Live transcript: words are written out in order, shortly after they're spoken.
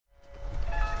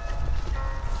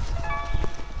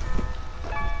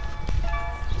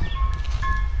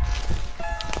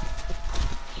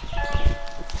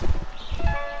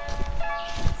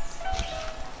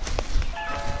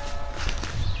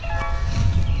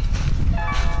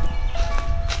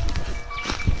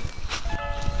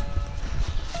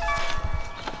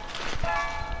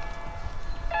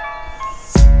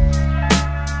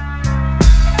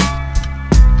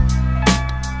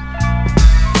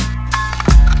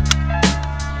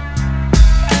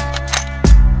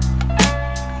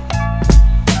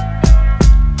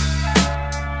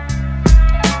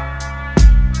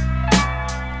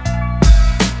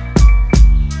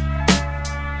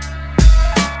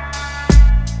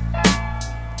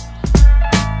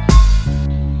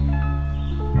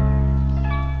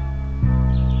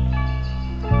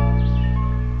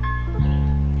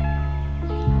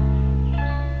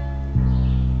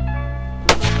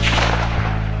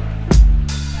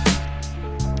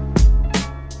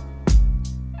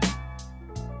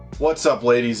What's up,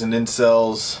 ladies and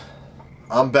incels?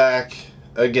 I'm back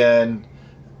again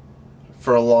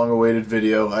for a long-awaited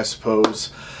video, I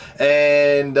suppose.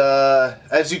 And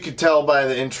as you can tell by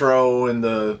the intro and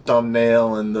the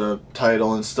thumbnail and the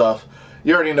title and stuff,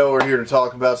 you already know what we're here to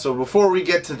talk about. So before we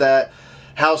get to that,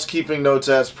 housekeeping notes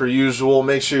as per usual.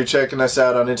 Make sure you're checking us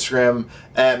out on Instagram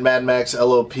at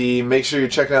MadMaxLOP. Make sure you're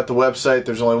checking out the website.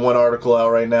 There's only one article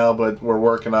out right now, but we're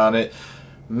working on it.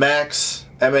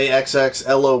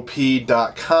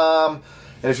 MaxLOP.com.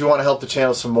 And if you want to help the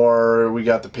channel some more, we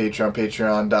got the Patreon,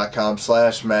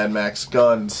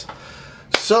 patreon.com/MadMaxGuns.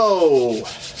 So,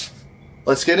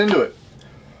 let's get into it.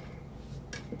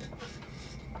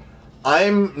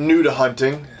 I'm new to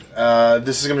hunting.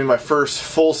 This is going to be my first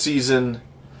full season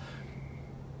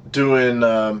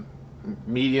doing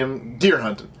medium deer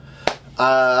hunting.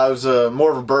 I was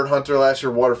more of a bird hunter last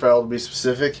year, waterfowl to be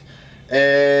specific.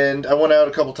 And I went out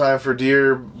a couple times for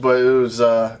deer, but it was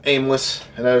aimless.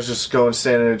 And I was just going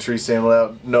standing in a tree stand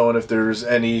without knowing if there was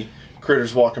any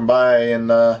critters walking by.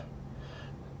 And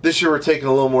this year we're taking it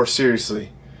a little more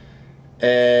seriously.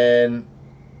 And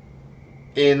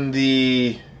in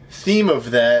the theme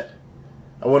of that,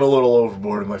 I went a little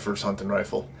overboard with my first hunting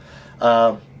rifle.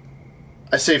 I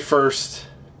say first,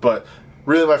 but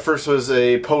really my first was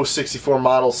a Post 64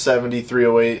 Model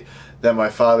 70-308 that my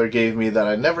father gave me that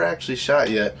I never actually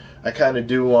shot yet. I kind of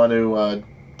do want to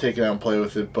take it out and play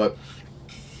with it, but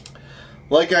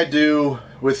like I do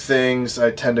with things, I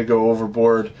tend to go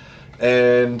overboard.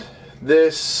 And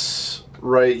this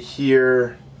right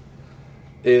here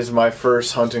is my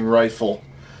first hunting rifle.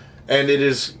 And it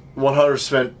is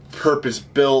 100% purpose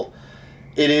built.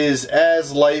 It is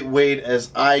as lightweight as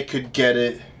I could get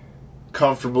it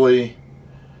comfortably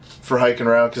for hiking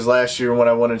around, because last year when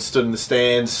I went and stood in the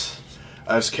stands,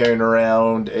 I was carrying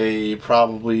around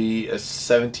probably a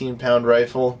 17-pound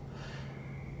rifle.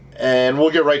 And we'll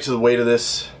get right to the weight of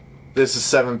this. This is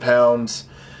 7 pounds,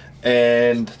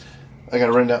 and I got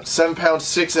it written down. 7 pounds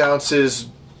 6 ounces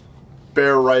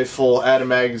barrel rifle, add a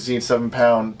magazine, 7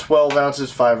 pound, 12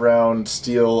 ounces 5-round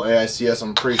steel AICS.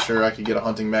 I'm pretty sure I could get a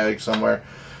hunting mag somewhere,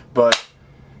 but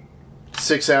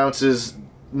 6 ounces,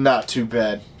 not too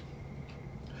bad.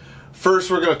 First,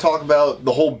 we're going to talk about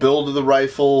the whole build of the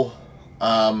rifle,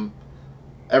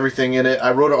 everything in it.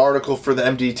 I wrote an article for the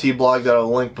MDT blog that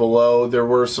I'll link below. There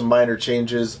were some minor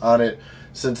changes on it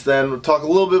since then. We'll talk a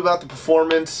little bit about the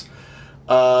performance,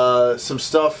 some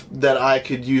stuff that I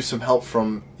could use some help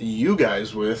from you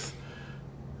guys with,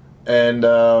 and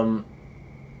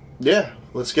yeah,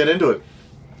 let's get into it.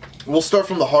 We'll start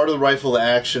from the heart of the rifle, the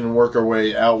action, and work our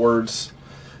way outwards.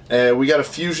 We got a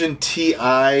Fuzion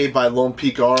TI by Lone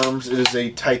Peak Arms. It is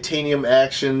a titanium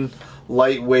action,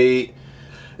 lightweight.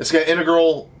 It's got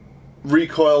integral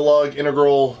recoil lug,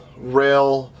 integral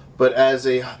rail, but as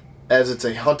it's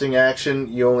a hunting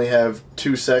action, you only have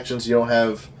 2 sections. You don't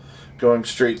have going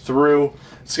straight through.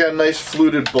 It's got a nice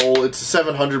fluted bolt. It's a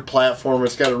 700 platform.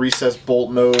 It's got a recessed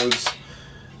bolt nose,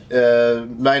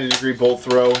 90-degree bolt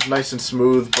throw, nice and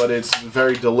smooth, but it's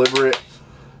very deliberate,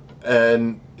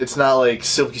 and it's not like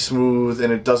silky smooth,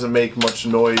 and it doesn't make much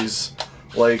noise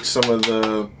like some of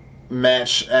the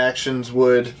match actions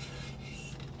would.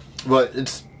 But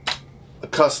it's a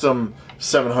custom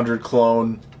 700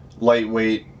 clone,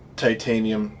 lightweight,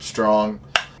 titanium, strong.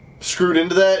 Screwed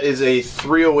into that is a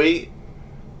 308.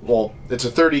 Well, it's a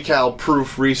 30 cal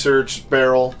proof research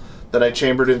barrel that I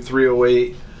chambered in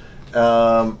 308.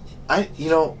 I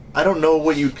don't know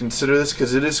what you'd consider this,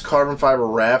 because it is carbon fiber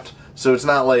wrapped, so it's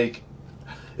not like,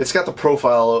 it's got the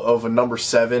profile of a number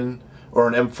 7 or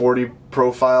an M40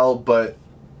 profile, but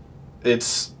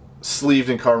it's sleeved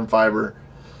in carbon fiber,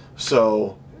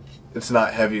 so it's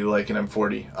not heavy like an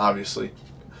M40, obviously.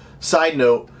 Side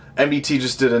note, MDT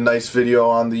just did a nice video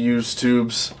on the used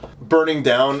tubes burning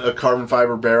down a carbon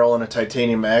fiber barrel in a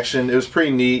titanium action. It was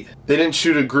pretty neat. They didn't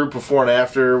shoot a group before and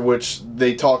after, which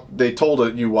they told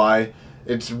you why.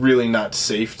 It's really not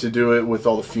safe to do it with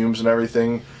all the fumes and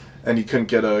everything, and he couldn't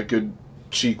get a good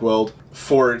cheek weld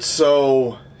for it,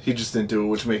 so he just didn't do it,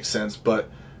 which makes sense. But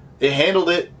it handled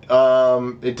it.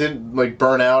 It didn't like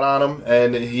burn out on him,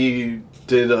 and he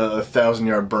did a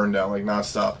 1,000-yard burn down like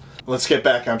nonstop. Let's get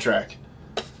back on track.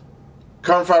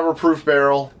 Carbon fiber proof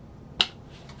barrel,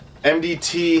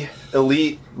 MDT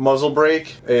Elite muzzle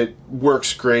brake. It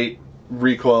works great.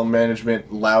 Recoil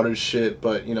management, loud as shit,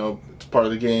 but you know, it's part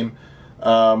of the game.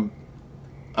 I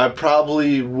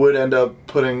probably would end up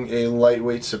putting a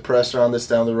lightweight suppressor on this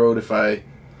down the road if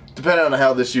depending on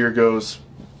how this year goes.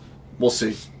 We'll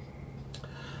see.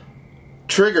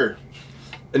 Trigger.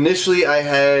 Initially I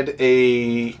had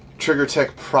a Trigger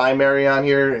Tech primary on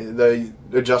here, the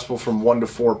adjustable from 1 to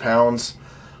 4 pounds.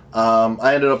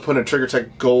 I ended up putting a Trigger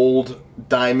Tech Gold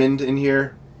Diamond in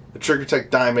here, a Trigger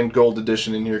Tech Diamond Gold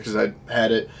Edition in here because I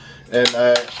had it, and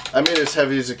I made it as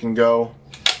heavy as it can go,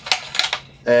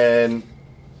 and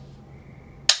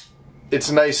it's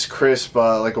a nice crisp,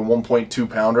 like a 1.2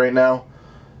 pound right now.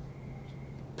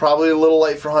 Probably a little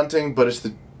light for hunting, but it's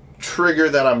the trigger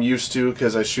that I'm used to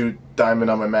because I shoot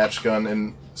diamond on my match gun,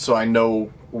 and so I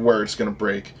know where it's gonna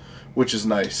break, which is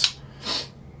nice.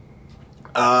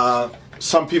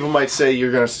 Some people might say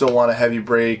you're gonna still want a heavy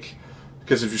break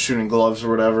because if you're shooting gloves or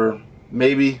whatever,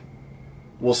 maybe.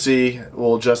 We'll see.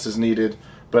 We'll adjust as needed.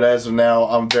 But as of now,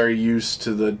 I'm very used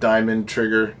to the diamond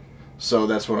trigger, so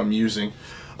that's what I'm using.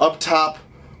 Up top,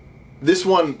 this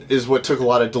one is what took a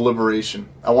lot of deliberation.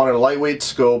 I wanted a lightweight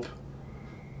scope,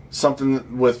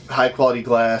 something with high quality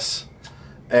glass,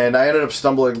 and I ended up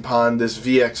stumbling upon this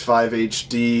VX5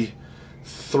 HD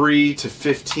 3 to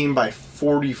 15 by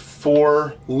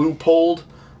 44 loophole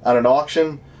on an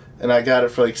auction, and I got it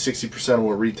for like 60% of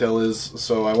what retail is,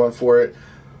 so I went for it.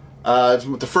 It's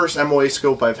the first MOA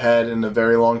scope I've had in a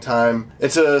very long time.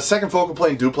 It's a second focal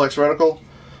plane duplex reticle,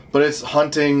 but it's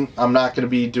hunting. I'm not going to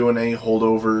be doing any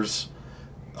holdovers.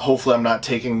 Hopefully I'm not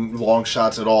taking long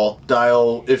shots at all.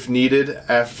 Dial if needed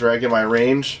after I get my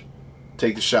range,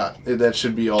 take the shot. That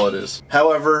should be all it is.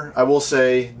 However, I will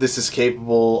say this is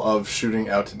capable of shooting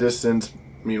out to distance,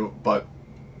 but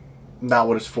not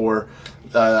what it's for.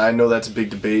 I know that's a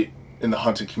big debate in the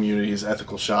hunting community, is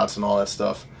ethical shots and all that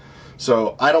stuff.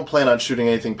 So I don't plan on shooting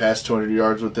anything past 200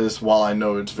 yards with this, while I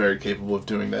know it's very capable of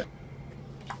doing that.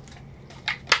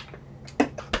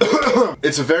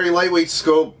 It's a very lightweight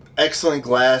scope, excellent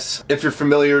glass. If you're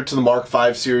familiar to the Mark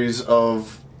V series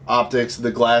of optics,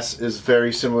 the glass is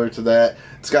very similar to that.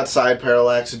 It's got side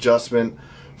parallax adjustment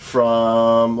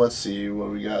from, let's see, what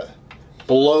do we got?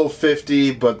 Below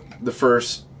 50, but the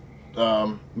first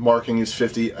marking is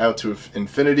 50 out to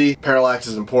infinity. Parallax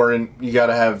is important. You got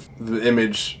to have the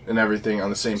image and everything on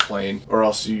the same plane, or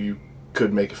else you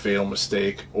could make a fatal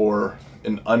mistake, or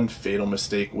an unfatal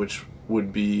mistake, which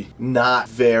would be not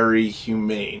very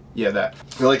humane. Yeah, that.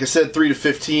 Like I said, 3 to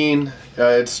 15.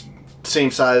 It's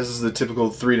same size as the typical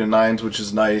 3 to 9s, which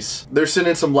is nice. They're sitting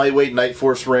in some lightweight Night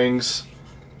Force rings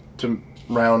to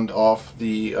round off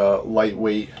the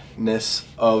lightweightness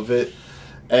of it.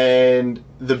 And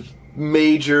the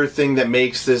major thing that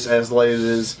makes this as light as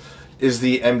it is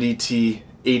the MDT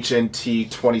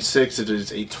HNT26. It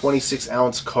is a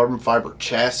 26-ounce carbon fiber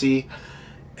chassis,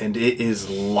 and it is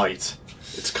light.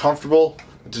 It's comfortable,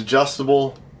 it's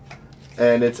adjustable,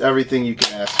 and it's everything you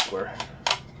can ask for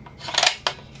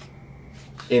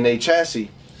in a chassis,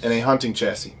 in a hunting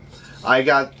chassis. I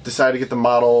decided to get the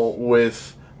model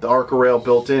with the Arca rail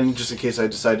built in, just in case I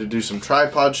decide to do some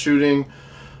tripod shooting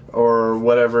or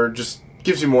whatever. Just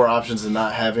gives you more options than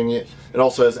not having it. It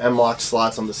also has M-LOK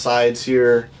slots on the sides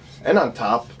here and on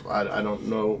top. I don't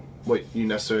know what you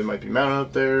necessarily might be mounted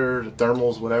up there, the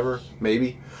thermals, whatever,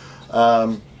 maybe.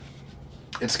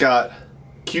 It's got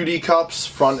QD cups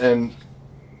front and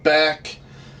back,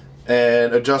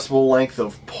 and adjustable length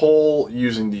of pole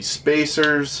using these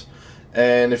spacers.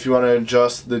 And if you want to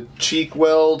adjust the cheek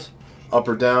weld up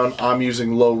or down, I'm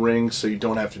using low rings, so you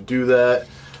don't have to do that.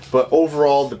 But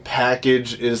overall, the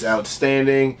package is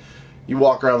outstanding. You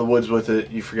walk around the woods with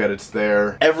it, you forget it's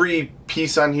there. Every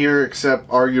piece on here, except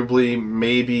arguably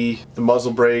maybe the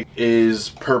muzzle brake, is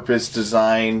purpose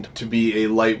designed to be a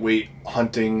lightweight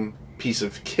hunting piece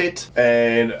of kit,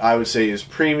 and I would say is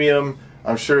premium.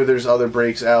 I'm sure there's other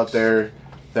brakes out there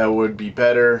that would be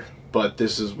better, but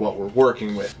this is what we're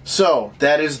working with. So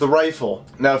that is the rifle.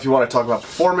 Now if you want to talk about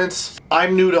performance,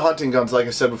 I'm new to hunting guns, like I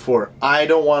said before. I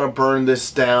don't want to burn this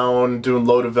down doing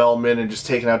low development and just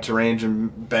taking out to range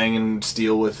and banging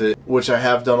steel with it, which I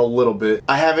have done a little bit.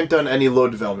 I haven't done any low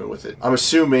development with it. I'm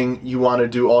assuming you want to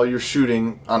do all your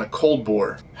shooting on a cold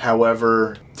bore.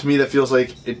 However, to me that feels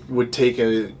like it would take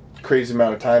a crazy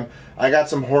amount of time. I got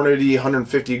some Hornady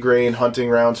 150 grain hunting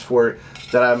rounds for it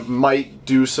that I might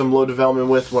do some low development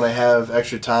with when I have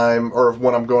extra time, or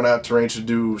when I'm going out to range to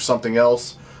do something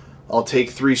else. I'll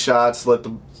take 3 shots, let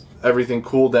everything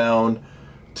cool down,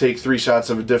 take 3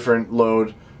 shots of a different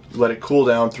load, let it cool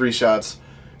down, 3 shots.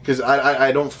 Because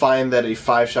I don't find that a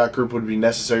 5-shot group would be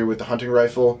necessary with the hunting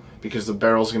rifle, because the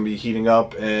barrel's going to be heating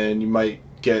up and you might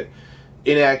get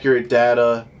inaccurate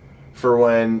data for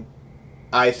when.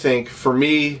 I think, for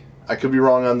me, I could be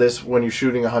wrong on this, when you're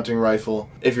shooting a hunting rifle,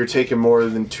 if you're taking more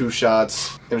than 2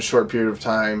 shots in a short period of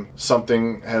time,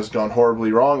 something has gone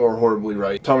horribly wrong or horribly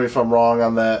right. Tell me if I'm wrong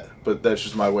on that, but that's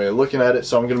just my way of looking at it.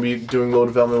 So I'm going to be doing low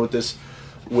development with this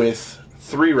with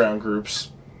 3-round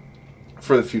groups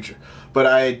for the future. But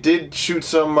I did shoot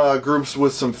some groups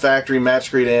with some factory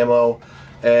match grade ammo,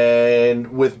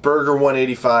 and with Berger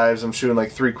 185s, I'm shooting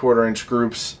like 3/4 inch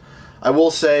groups. I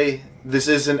will say this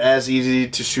isn't as easy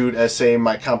to shoot as, say,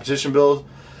 my competition build,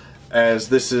 as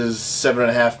this is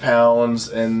 7.5 pounds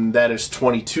and that is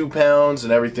 22 pounds,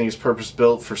 and everything is purpose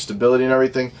built for stability and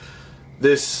everything.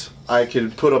 This I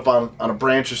could put up on a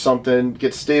branch or something,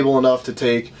 get stable enough to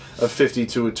take a 50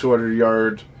 to a 200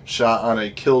 yard shot on a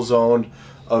kill zone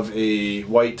of a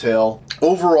whitetail.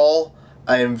 Overall,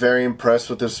 I am very impressed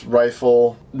with this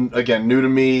rifle. Again, new to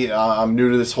me, I'm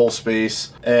new to this whole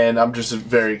space, and I'm just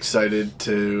very excited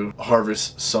to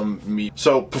harvest some meat.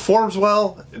 So, performs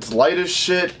well, it's light as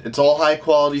shit, it's all high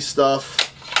quality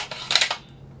stuff.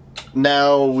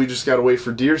 Now we just gotta wait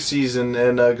for deer season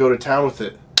and go to town with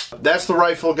it. That's the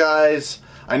rifle, guys.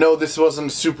 I know this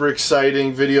wasn't a super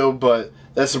exciting video, but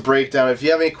that's a breakdown. If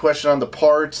you have any question on the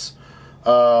parts,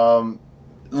 want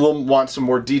some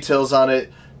more details on it,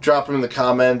 drop them in the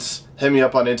comments, hit me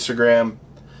up on Instagram.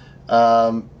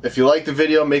 If you like the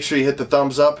video, make sure you hit the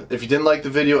thumbs up. If you didn't like the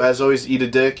video, as always, eat a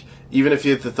dick. Even if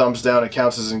you hit the thumbs down, it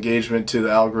counts as engagement to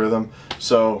the algorithm.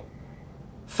 So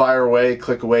fire away,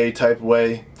 click away, type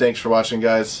away. Thanks for watching,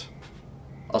 guys.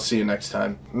 I'll see you next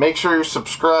time. Make sure you're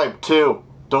subscribed too.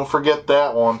 Don't forget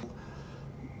that one.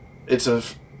 It's